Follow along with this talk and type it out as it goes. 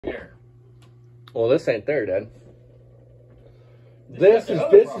There. Well, this ain't there, Dad. This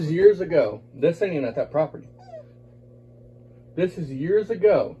is years ago. This ain't even at that property. This is years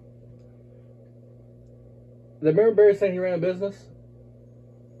ago. Remember Barry saying he ran a business?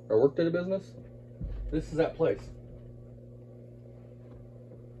 Or worked at a business? This is that place.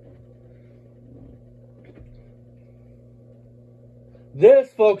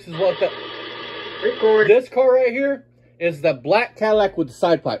 This, folks, is what that... Record. This car right here is the black Cadillac with the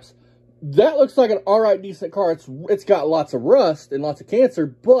side pipes. That looks like an alright decent car. It's got lots of rust and lots of cancer,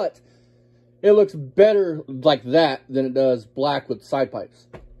 but it looks better like that than it does black with side pipes.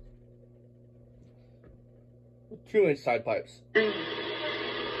 2-inch side pipes.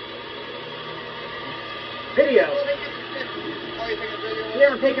 Video. You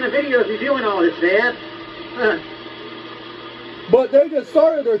haven't taken a video of you doing all this, Dad. But they just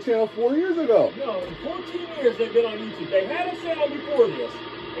started their channel 4 years ago. No, in 14 years they've been on YouTube. They had a channel before this,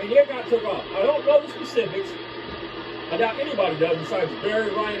 and yet got took off. I don't know the specifics. I doubt anybody does besides Barry,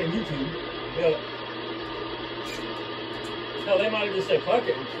 Ryan, and YouTube. No, they might have just said, fuck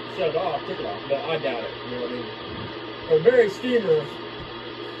it, and shut it off, took it off, but I doubt it, you know what I mean? But Barry Steamer,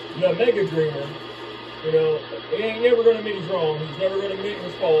 the mega dreamer, you know, he ain't never going to admit he's wrong. He's never going to admit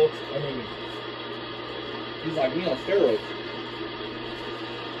his faults. I mean, he's like me on steroids.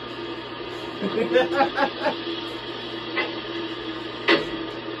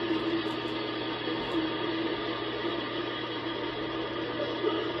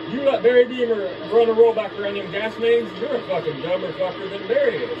 You let Barry Deemer run a roll back around them gas mains, you're a fucking dumber fucker than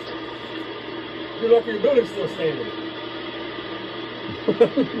Barry is. You're lucky your building's still standing.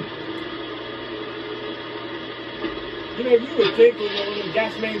 You know, you would think when the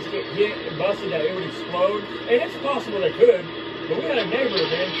gas mains get hit and busted that it would explode. And it's possible they could. But we had a neighbor,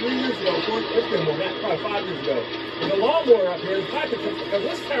 man, 3 years ago, it's been more than that, probably 5 years ago. With a lawnmower up here, the pipe, because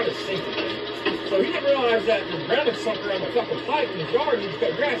this town is sinking, man. So he didn't realize that the ground sunk around the fucking pipe in his yard and he just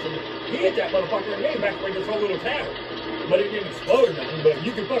cut grass. And he hit that motherfucker and made back away this whole little town. But it didn't explode or nothing, but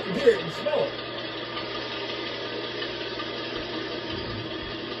you could fucking hear it and smell it.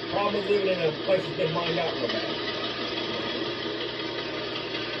 Problem living in a place that's been mined out real bad.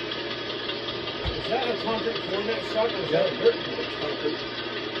 Is that a concrete floor in that shop or is that a dirt concrete?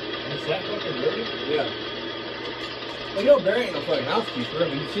 Is that fucking dirty? Yeah. Well, you know Barry ain't no fucking housekeeper. I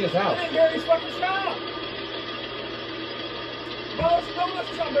mean, you see his house. That ain't Barry's fucking shop. No,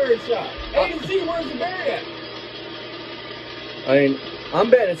 it's not Barry's shop. A to Z, where's the Barry at? I mean, I'm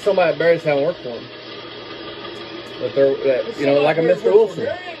betting it's somebody at Barry's having work for him. That they're, you know, like a Mr. Wilson.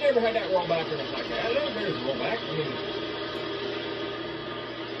 Barry ain't never had that rollback or nothing like that. I know Barry's rollback. I mean,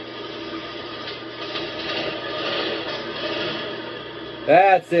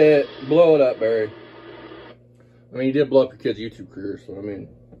 that's it. Blow it up, Barry. I mean, you did blow up your kid's YouTube career, so I mean,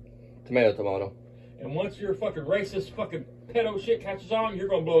 tomato, tomato. And once your fucking racist fucking pedo shit catches on, you're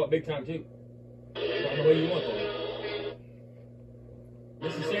gonna blow up big time too. Not the way you want that.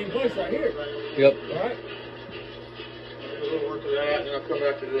 It's the same place right here. Yep. All right. We'll work to that, and I'll come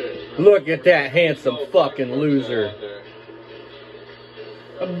back to this. Look at that handsome fucking loser.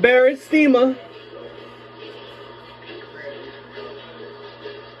 A Barry Steamer.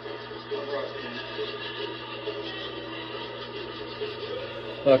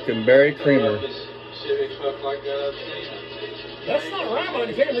 Fucking Barry Creamer. That's not Ryan on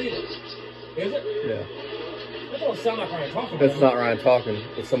the camera either. Is it? Yeah. That don't sound like Ryan talking. It's not Ryan talking.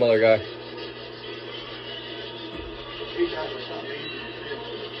 It's some other guy.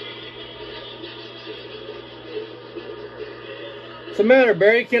 What's the matter,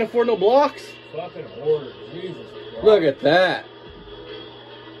 Barry? You can't afford no blocks? Fucking hoarders. Jesus Christ. Look at that.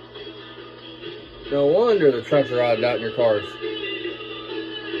 No wonder the trunks are rotted out in your cars.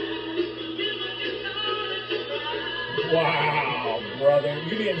 Wow, brother.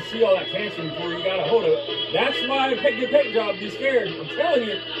 You didn't see all that cancer before you got a hold of it. That's why your paint job, be scared. I'm telling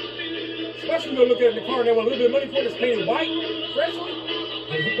you. Especially when you look at the car and they want a little bit of money for it, it's painted white, freshly.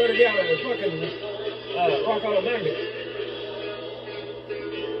 And you better get out of the fucking rock auto magnet.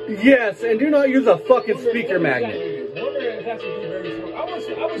 Yes, and do not use a fucking speaker magnet. I wonder if that's what Barry's for.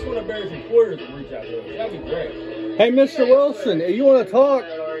 I wish one of Barry's employers would reach out to us. That'd be great. Hey, Mr. Wilson, if you want to talk, I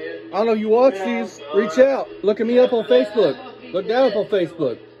don't know if you watch these, reach out. Look at me up on Facebook. Look down up on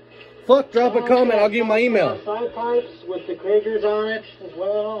Facebook. Fuck, drop a comment, I'll give you my email. Side pipes with the Kragers on it as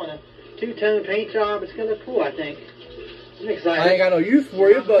well, and a two-tone paint job. It's going to look cool, I think. I'm excited. I ain't got no use for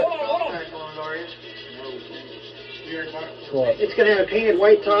you, but... Hold on. What? It's going to have a painted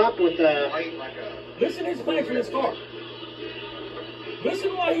white top with a... Listen to his plan for this car. Listen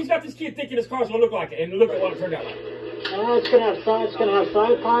to why he's got this kid thinking his car's going to look like it, and look at what it turned out like. It's gonna have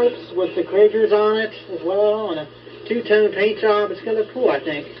side pipes with the craters on it as well, and a two-tone paint job. It's gonna look cool, I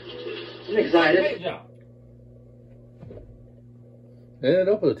think. I'm excited. Paint job. It ended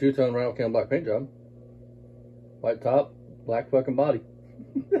up with a two-tone round can black paint job. White top, black fucking body.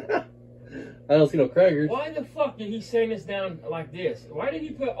 I don't see no crackers. Why the fuck did he sand this down like this? Why did he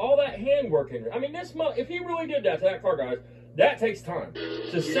put all that handwork in it? I mean, if he really did that to that car, guys, that takes time.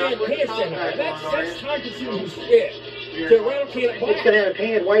 To sand, hand sand that. That's time consuming shit. To round can it black. It's gonna have a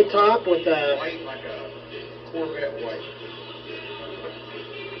painted white top with a White like a Corvette white.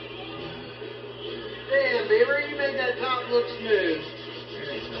 Damn, Beaver, you made that top look smooth.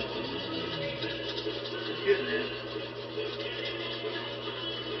 It's good, man.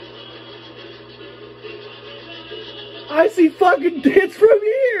 I see fucking dents from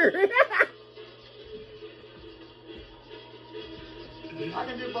here. I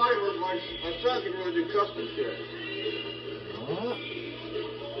can do body work. My son can really do custom shit.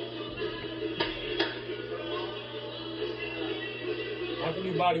 I can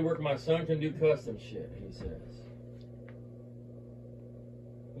do body work. My son can do custom shit, he says.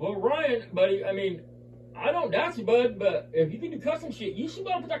 Well, Ryan, buddy, I mean, I don't doubt you, bud, but if you can do custom shit, you should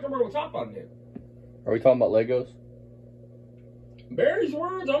be able to put that convertible top on there. Are we talking about Legos? Barry's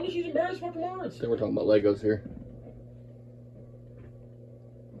words. I'm just using Barry's fucking words. I think we're talking about Legos here.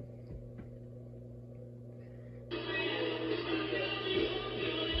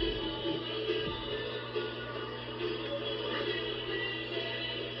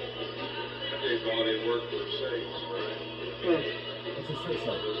 Body work for sakes, right? What's his shirt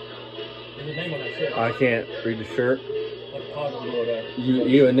say? There's a name on that shirt. I can't read the shirt. Like the cause below that.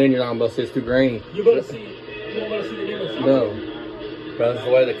 You and then you're not about to say it's too grainy. You better see. You don't better see the name of the shirt. No. That's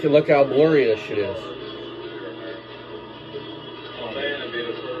the way the look how blurry this shit is.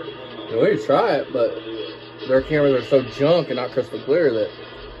 We could try it, but their cameras are so junk and not crystal clear that.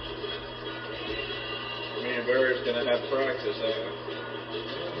 Me and Barry's gonna have practice,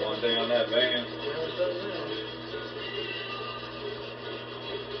 one day on that van.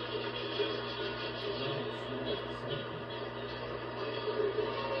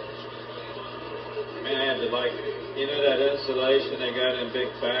 Man, I had to like, you know that insulation they got in big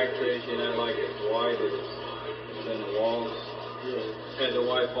factories, you know, like it's white, it's in the walls. Had to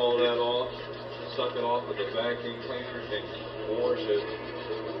wipe all that off, suck it off with the vacuum cleaner and wash it.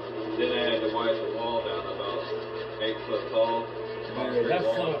 Then I had to wipe the wall down about 8 foot tall. Dude, that's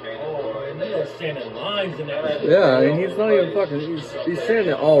not. Oh, man, they are sanding lines in that shit. Yeah, I mean he's not even fucking. He's saying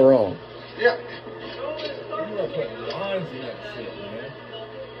it all wrong. Yeah. You are putting lines in that shit,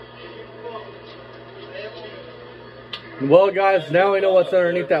 man. Well, guys, now we know what's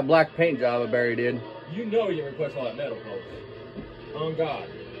underneath that black paint job that Barry did. You know he didn't request all that metal post. On God.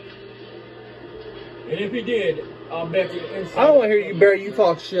 And if he did, I'll bet you inside. I don't want to hear you, Barry. You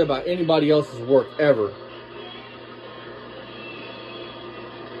talk shit about anybody else's work ever.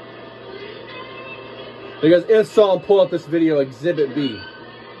 Because if so, I'll pull up this video, Exhibit B.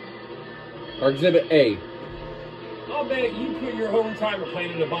 Or Exhibit A. I'll bet you put your whole timer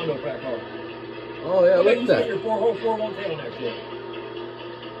playing in the Bondo Pack car. Oh, yeah, I'll bet look you at put that. your 4-1 tail on that shit.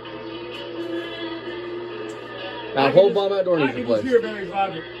 That whole bomb out door needs I can just replaced. hear Barry's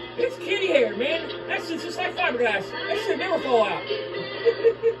logic. It's kitty hair, man. That shit's just like fiberglass. That shit never fall out.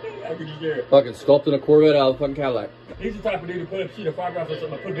 I can just hear it. Fucking sculpting a Corvette out of the fucking Cadillac. He's the type of dude to put a sheet of fiberglass or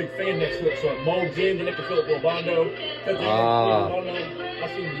something, put a big fan next to it so it molds in, then it can fill it with a Bondo. Ah.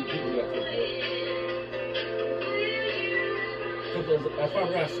 I've seen these people do that shit. So that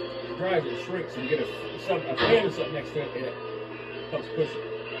fiberglass dries, it shrinks, and you get a fan or something next to it, and it helps push it.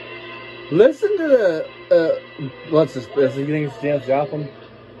 Listen to the, what's this? Is he getting his Janis Joplin?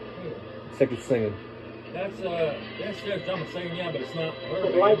 It's like it's singing. That's Jeff Drummond saying, yeah, but it's not. The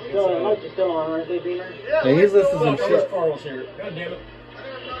lights are still on, aren't they, Beamer? Yeah. And he's listening to some Carlos shit. Carlos here. God damn it.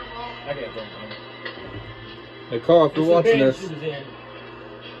 I can't think. Hey, Carl, if you're watching this,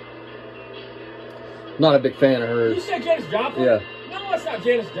 not a big fan of You hers. said Janis Joplin? Yeah. No, it's not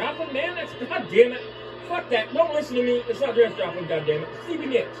Janis Joplin, man. That's, God damn it. Fuck that. Don't listen to me. It's not Janis Joplin, God damn it. It's Stevie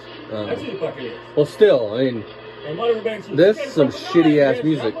Nicks. That's who the fuck it is. Well, still, I mean, And Monica Banks. this is some shitty-ass Janis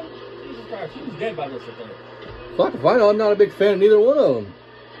music. Joplin? Jesus Christ. She was dead by this, I think. fuck if I know. I'm not a big fan of neither one of them.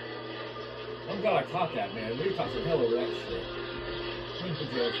 I'm glad I caught that, man. We talked some hell over that shit. I'm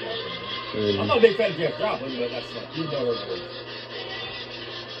Janis Joplin, man. I'm not a big fan of Janis Joplin, but that's not. You know her voice.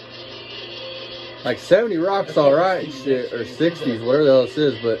 Like 70 Rock's alright, shit, or 60s, whatever the hell this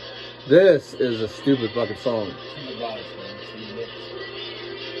is, but this is a stupid fucking song. She's a goddess, man. Stevie Nicks.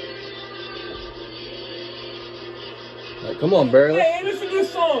 Like, come on, Barry. Hey, listen to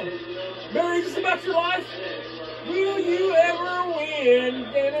this song. Barry, is this about your life? Will you ever win?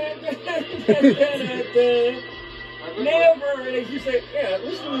 Never. And as you say, yeah,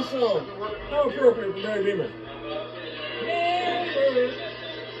 listen to this song. How appropriate for Barry Beamer. Never.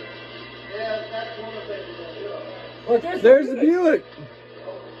 Yeah, that's one of the things. Well, There's the Buick.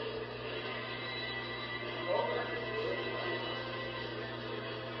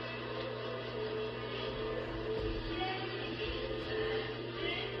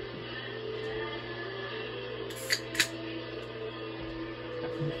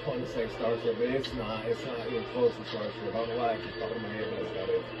 It's fun to say Starship, but it's not even close to Starship. I don't know why I keep talking in my head, but it's not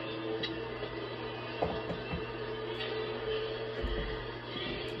it.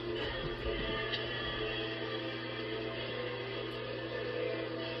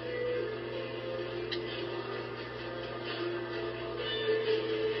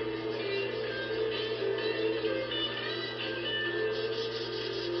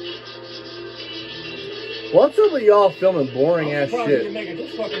 What's up with y'all filming boring ass Probably didn't shit? make it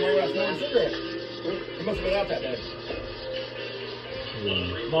this fucking long without smoking a cigarette. He must have been out that day.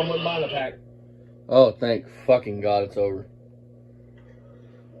 Mom wouldn't buy the pack. Oh, thank fucking God it's over.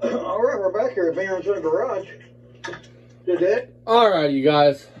 All right, we're back here at Beamer's in the garage. Did that? Alright, you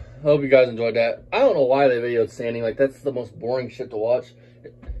guys. Hope you guys enjoyed that. I don't know why they videoed standing. Like, that's the most boring shit to watch.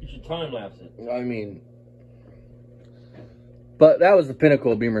 You should time lapse it. I mean... But that was the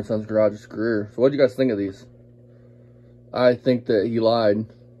pinnacle of Beamer & Sons Garage's career. So what do you guys think of these? I think that he lied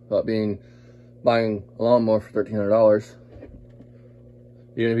about buying a lawnmower for $1,300.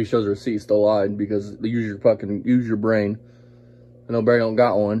 Even if he shows a receipt, he still lied because use your brain. I know Barry don't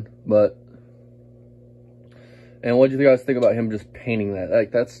got one, but... And what do you guys think about him just painting that?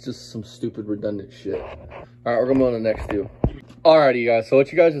 Like, that's just some stupid, redundant shit. Alright, we're gonna move on to the next two. Alrighty, you guys. So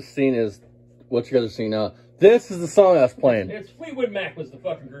what you guys have seen is what you guys are seeing now. This is the song I was playing. It's Fleetwood Mac was the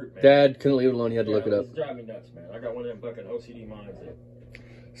fucking group, man. Dad couldn't leave it alone. He had to look it up. It's driving me nuts, man. I got one of them fucking OCD minds.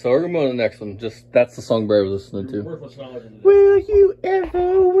 So we're gonna move on to the next one. Just that's the song Barry was listening to. Worthless knowledge. Will you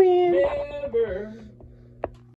ever win?